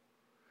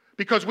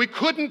because we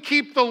couldn't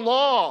keep the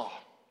law.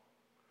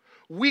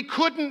 We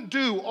couldn't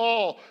do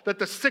all that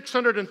the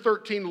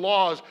 613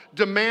 laws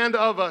demand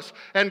of us.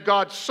 And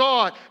God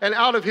saw it, and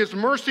out of his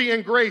mercy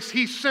and grace,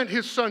 he sent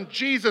his son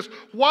Jesus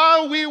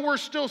while we were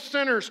still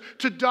sinners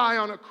to die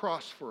on a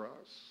cross for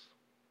us.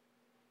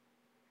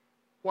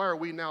 Why are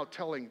we now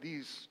telling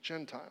these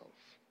Gentiles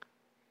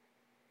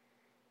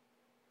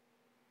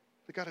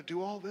they got to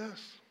do all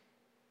this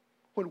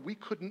when we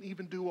couldn't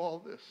even do all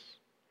this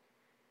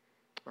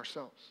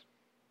ourselves?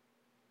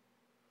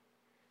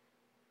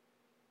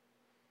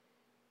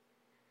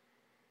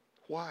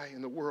 Why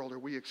in the world are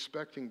we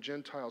expecting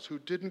Gentiles who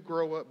didn't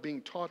grow up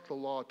being taught the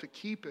law to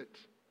keep it?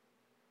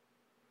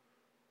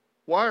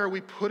 Why are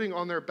we putting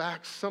on their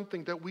backs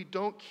something that we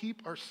don't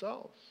keep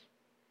ourselves?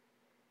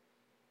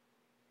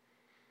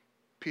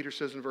 Peter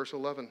says in verse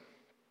 11,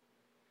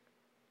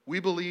 we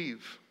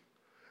believe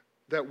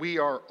that we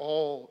are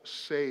all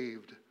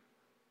saved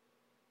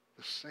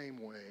the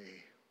same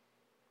way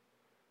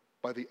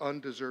by the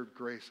undeserved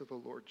grace of the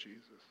Lord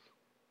Jesus.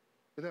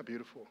 Isn't that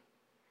beautiful?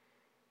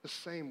 The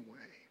same way.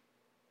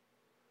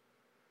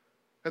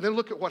 And then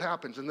look at what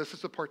happens, and this is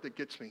the part that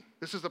gets me.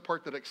 This is the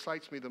part that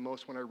excites me the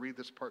most when I read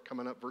this part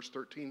coming up, verse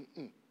 13.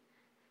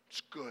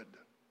 It's good.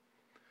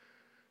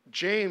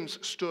 James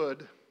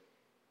stood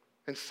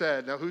and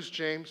said, now who's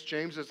James?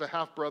 James is the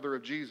half-brother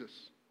of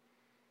Jesus.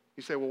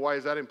 You say, well, why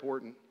is that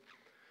important?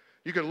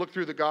 You can look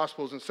through the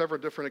Gospels on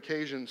several different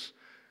occasions.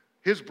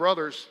 His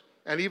brothers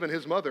and even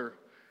his mother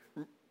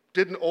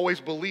didn't always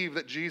believe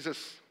that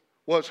Jesus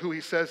was who he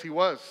says he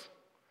was.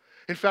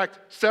 In fact,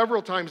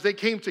 several times they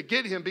came to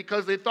get him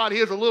because they thought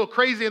he was a little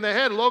crazy in the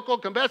head, loco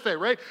combese,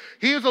 right?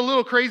 He was a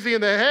little crazy in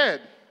the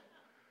head.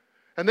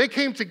 And they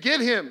came to get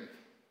him.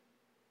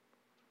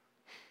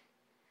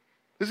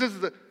 This is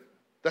the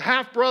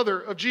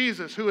half-brother of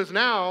Jesus who is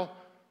now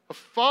a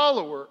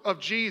follower of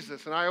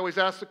Jesus. And I always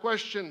ask the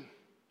question,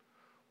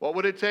 what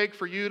would it take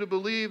for you to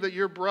believe that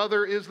your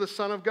brother is the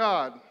Son of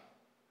God?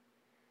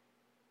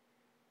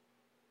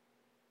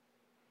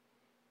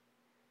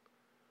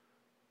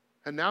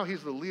 And now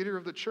he's the leader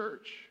of the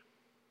church.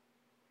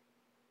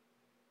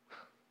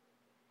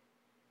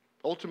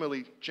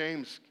 Ultimately,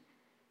 James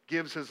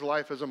gives his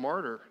life as a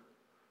martyr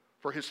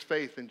for his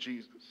faith in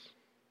Jesus.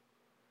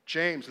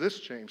 This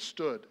James,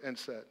 stood and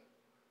said,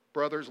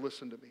 "Brothers,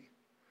 listen to me.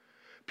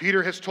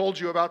 Peter has told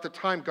you about the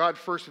time God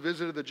first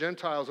visited the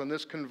Gentiles, and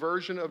this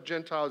conversion of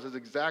Gentiles is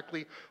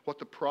exactly what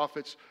the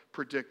prophets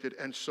predicted.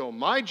 And so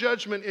my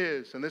judgment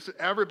is," and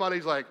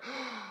everybody's like,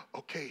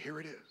 okay, here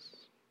it is.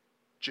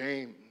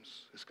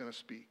 James is going to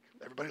speak.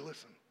 Everybody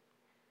listen.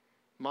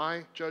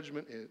 My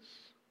judgment is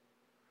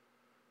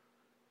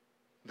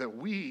that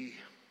we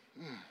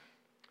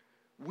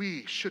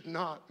should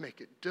not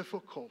make it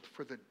difficult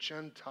for the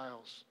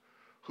Gentiles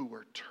who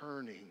are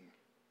turning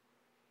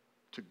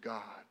to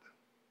God.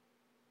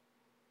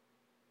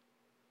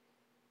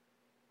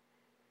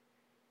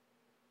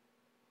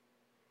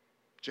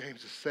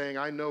 James is saying,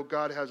 I know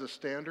God has a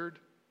standard,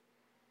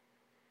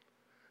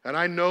 and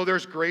I know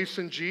there's grace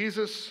in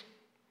Jesus,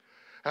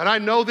 and I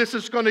know this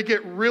is going to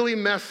get really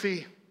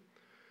messy,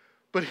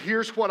 but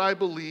here's what I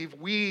believe.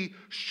 We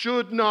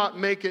should not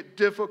make it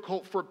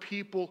difficult for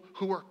people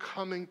who are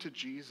coming to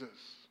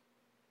Jesus.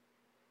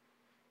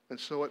 And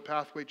so at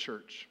Pathway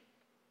Church,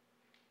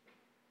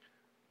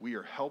 we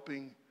are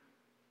helping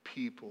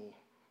people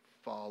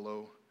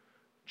follow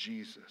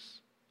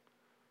Jesus.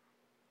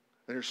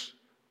 There's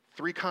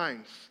three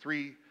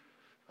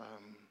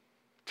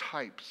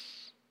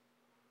types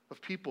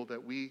of people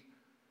that we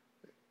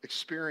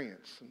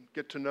experience and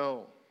get to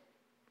know.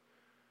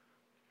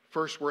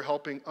 First, we're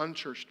helping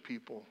unchurched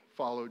people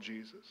follow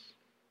Jesus.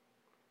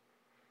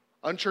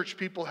 Unchurched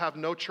people have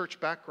no church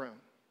background.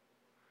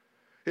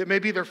 It may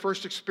be their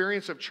first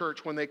experience of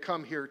church when they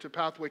come here to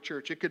Pathway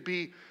Church. It could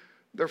be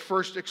their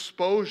first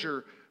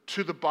exposure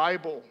to the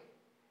Bible.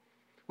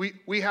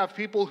 We have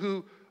people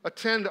who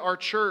attend our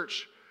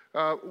church.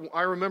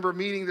 I remember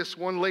meeting this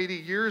one lady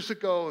years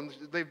ago, and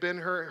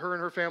her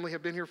and her family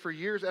have been here for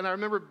years. And I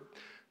remember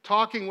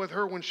talking with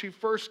her when she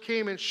first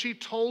came, and she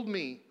told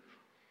me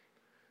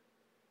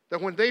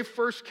that when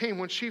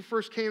she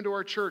first came to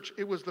our church,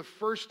 it was the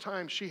first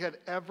time she had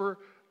ever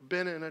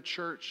been in a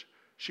church.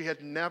 She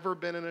had never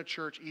been in a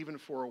church even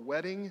for a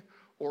wedding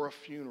or a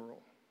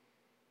funeral.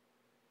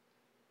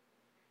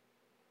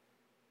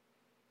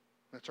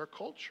 That's our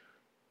culture.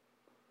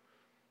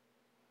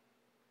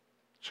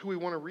 It's who we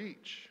want to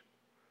reach.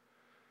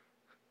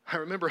 I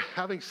remember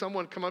having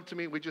someone come up to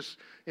me. We just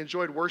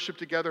enjoyed worship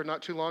together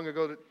not too long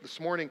ago this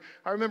morning.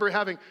 I remember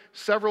having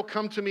several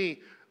come to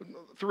me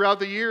throughout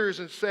the years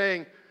and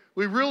saying,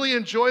 we really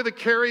enjoy the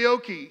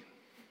karaoke,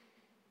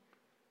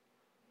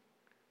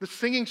 the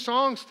singing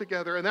songs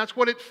together, and that's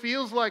what it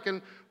feels like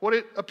and what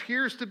it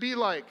appears to be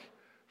like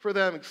for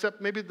them, except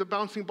maybe the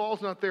bouncing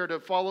ball's not there to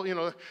follow,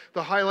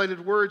 the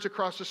highlighted words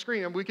across the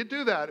screen. And we could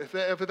do that if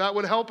that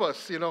would help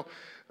us,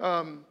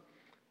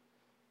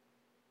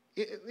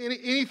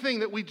 Anything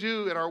that we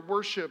do in our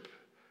worship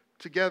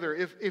together,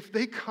 if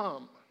they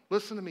come,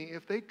 listen to me,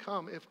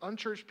 if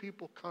unchurched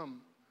people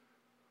come,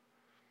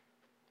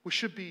 we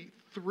should be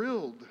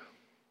thrilled.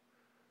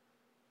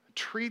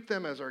 Treat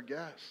them as our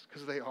guests,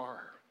 because they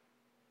are.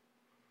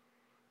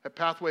 At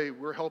Pathway,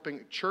 we're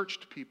helping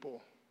churched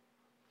people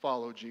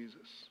follow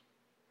Jesus.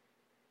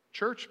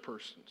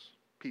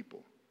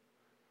 People.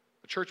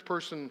 A church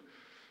person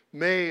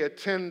may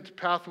attend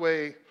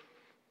Pathway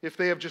if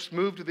they have just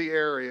moved to the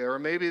area, or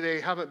maybe they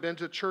haven't been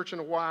to church in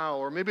a while,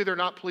 or maybe they're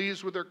not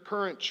pleased with their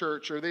current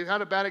church, or they've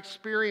had a bad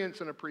experience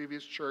in a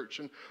previous church,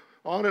 and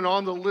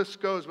on the list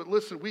goes. But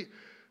listen, you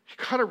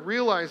got to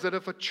realize that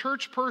if a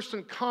church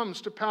person comes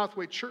to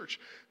Pathway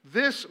Church,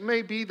 this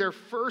may be their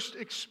first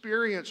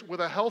experience with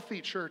a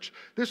healthy church.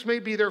 This may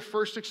be their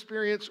first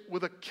experience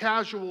with a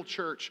casual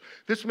church.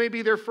 This may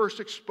be their first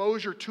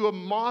exposure to a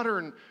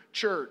modern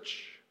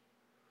church.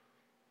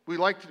 We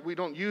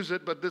don't use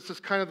it, but this is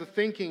kind of the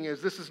thinking is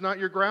this is not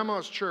your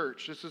grandma's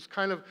church. This is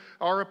kind of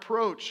our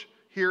approach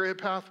here at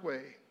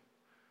Pathway.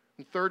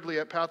 And thirdly,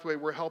 at Pathway,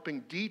 we're helping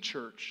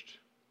de-churched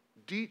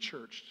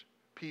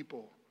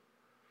people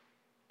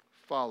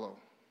follow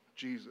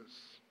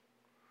Jesus.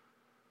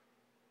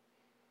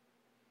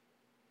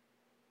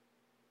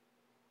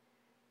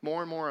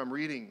 More and more I'm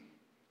reading,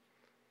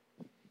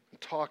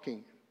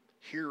 talking,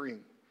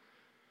 hearing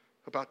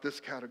about this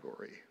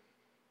category.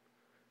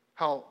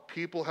 How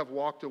people have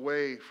walked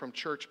away from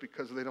church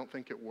because they don't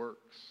think it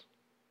works.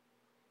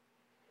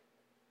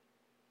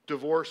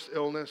 Divorce,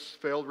 illness,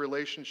 failed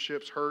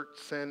relationships, hurt,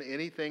 sin,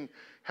 anything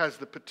has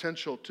the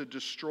potential to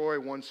destroy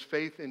one's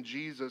faith in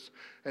Jesus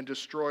and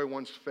destroy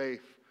one's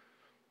faith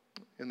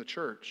in the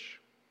church.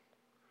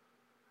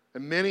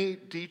 And many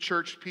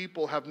de-churched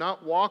people have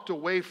not walked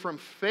away from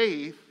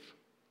faith.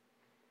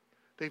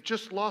 They've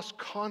just lost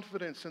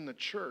confidence in the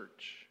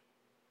church.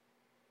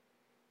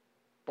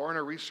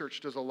 Barna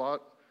Research does a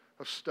lot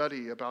of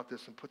study about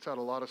this and puts out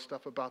a lot of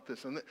stuff about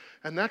this.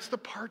 And that's the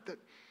part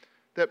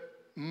that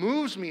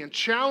moves me and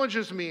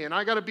challenges me, and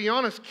I got to be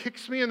honest,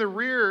 kicks me in the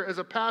rear as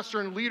a pastor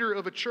and leader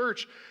of a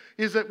church,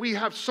 is that we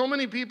have so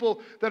many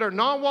people that are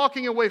not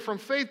walking away from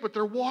faith, but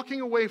they're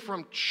walking away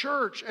from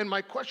church. And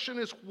my question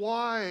is,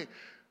 why?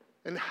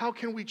 And how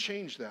can we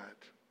change that?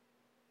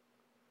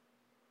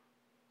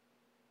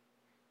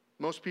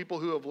 Most people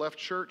who have left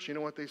church, you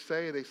know what they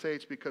say? They say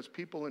it's because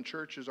people in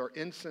churches are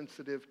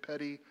insensitive,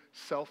 petty,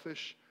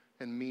 selfish,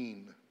 and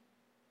mean.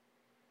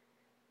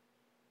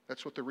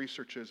 That's what the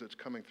research is that's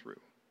coming through.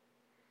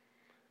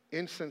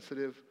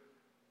 Insensitive,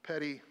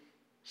 petty,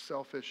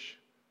 selfish,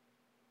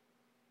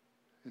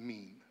 and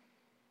mean.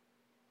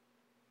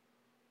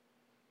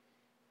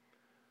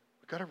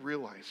 We've got to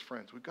realize,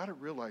 friends, we've got to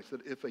realize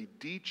that if a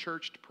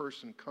de-churched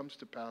person comes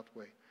to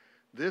Pathway,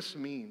 this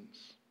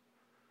means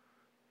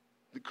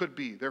it could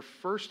be their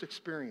first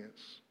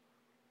experience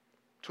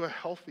to a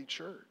healthy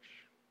church.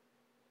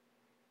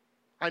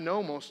 I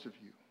know most of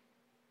you.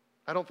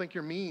 I don't think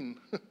you're mean.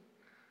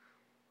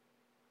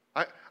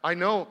 I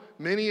know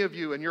many of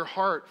you and your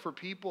heart for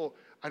people,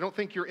 I don't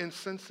think you're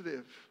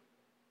insensitive.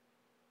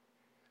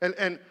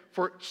 And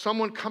for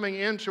someone coming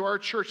into our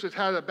church that's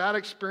had a bad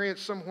experience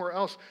somewhere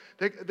else,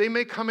 they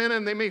may come in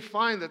and they may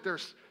find that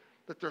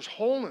there's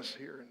wholeness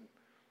here and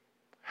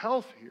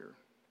health here.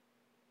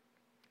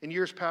 In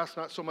years past,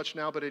 not so much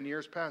now, but in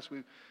years past,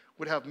 we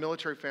would have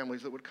military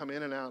families that would come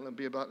in and out, and it'd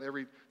be about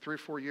every 3 or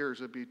 4 years,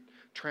 there'd be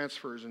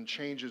transfers and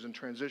changes and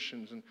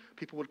transitions, and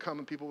people would come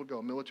and people would go,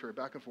 military,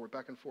 back and forth,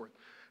 back and forth.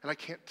 And I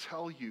can't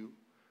tell you,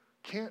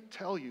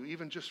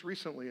 even just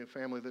recently, a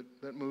family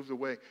that moved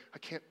away, I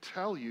can't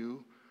tell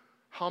you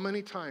how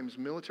many times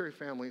military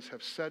families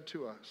have said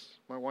to us,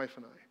 my wife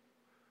and I,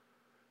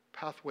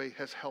 Pathway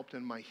has helped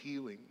in my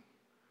healing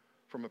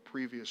from a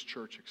previous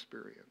church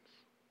experience.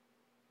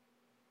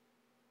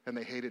 And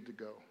they hated to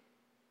go.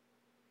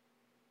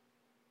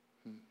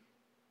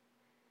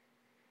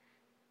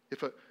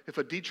 If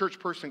a de-church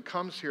person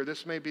comes here,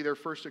 this may be their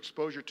first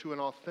exposure to an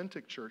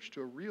authentic church,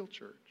 to a real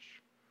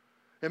church.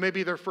 It may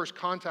be their first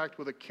contact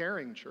with a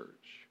caring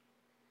church.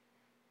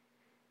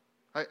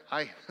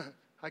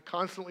 I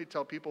constantly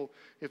tell people,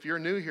 if you're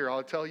new here,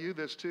 I'll tell you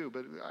this too,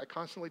 but I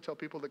constantly tell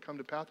people that come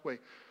to Pathway,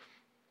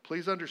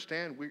 please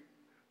understand,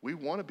 we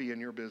want to be in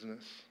your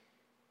business.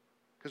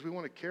 Because we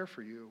want to care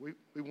for you.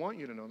 We want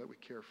you to know that we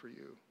care for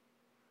you.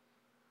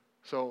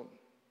 So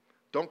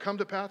don't come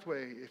to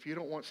Pathway if you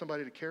don't want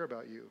somebody to care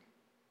about you.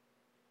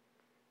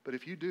 But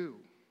if you do,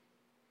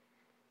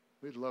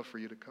 we'd love for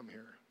you to come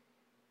here.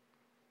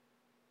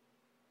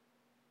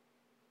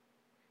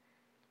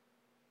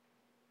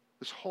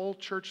 This whole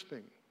church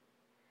thing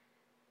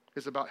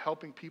is about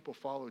helping people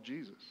follow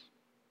Jesus,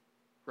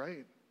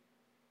 right?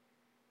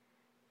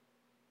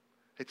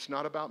 It's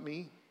not about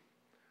me.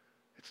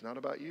 It's not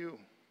about you.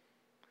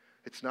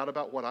 It's not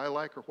about what I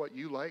like or what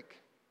you like.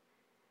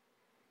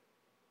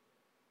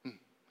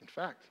 In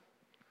fact,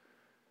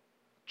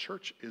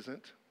 church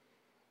isn't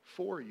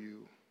for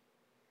you.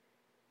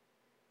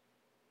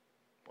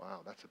 Wow,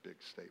 that's a big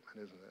statement,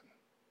 isn't it?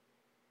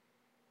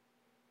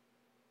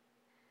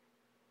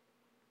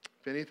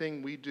 If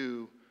anything we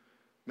do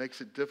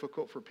makes it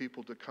difficult for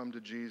people to come to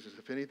Jesus,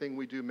 if anything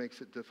we do makes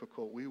it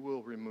difficult, we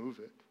will remove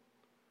it.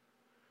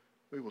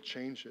 We will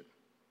change it.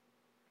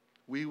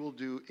 We will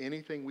do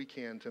anything we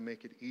can to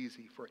make it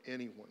easy for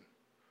anyone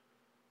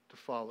to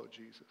follow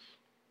Jesus.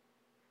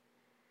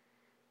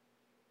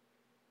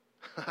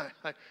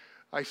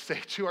 I say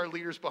to our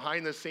leaders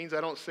behind the scenes,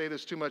 I don't say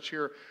this too much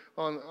here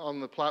on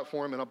the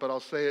platform, but I'll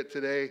say it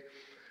today.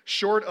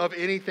 Short of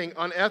anything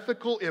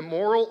unethical,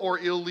 immoral, or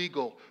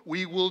illegal,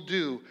 we will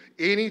do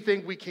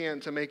anything we can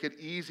to make it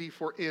easy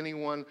for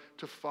anyone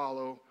to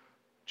follow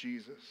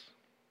Jesus.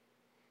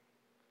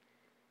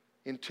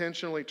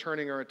 Intentionally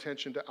turning our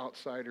attention to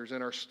outsiders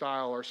in our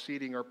style, our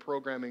seating, our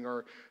programming,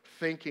 our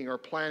thinking, our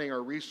planning, our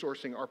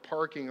resourcing, our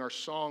parking, our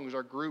songs,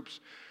 our groups.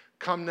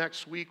 Come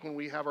next week when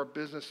we have our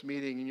business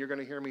meeting and you're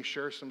going to hear me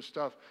share some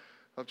stuff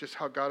of just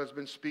how God has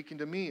been speaking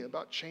to me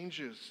about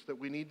changes that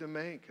we need to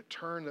make, a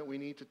turn that we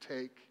need to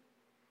take.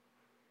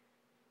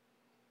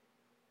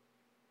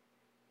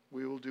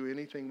 We will do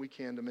anything we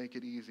can to make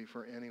it easy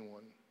for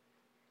anyone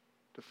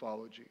to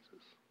follow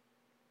Jesus.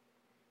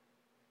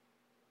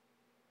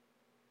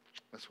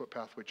 That's what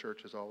Pathway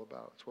Church is all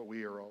about. It's what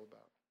we are all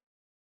about.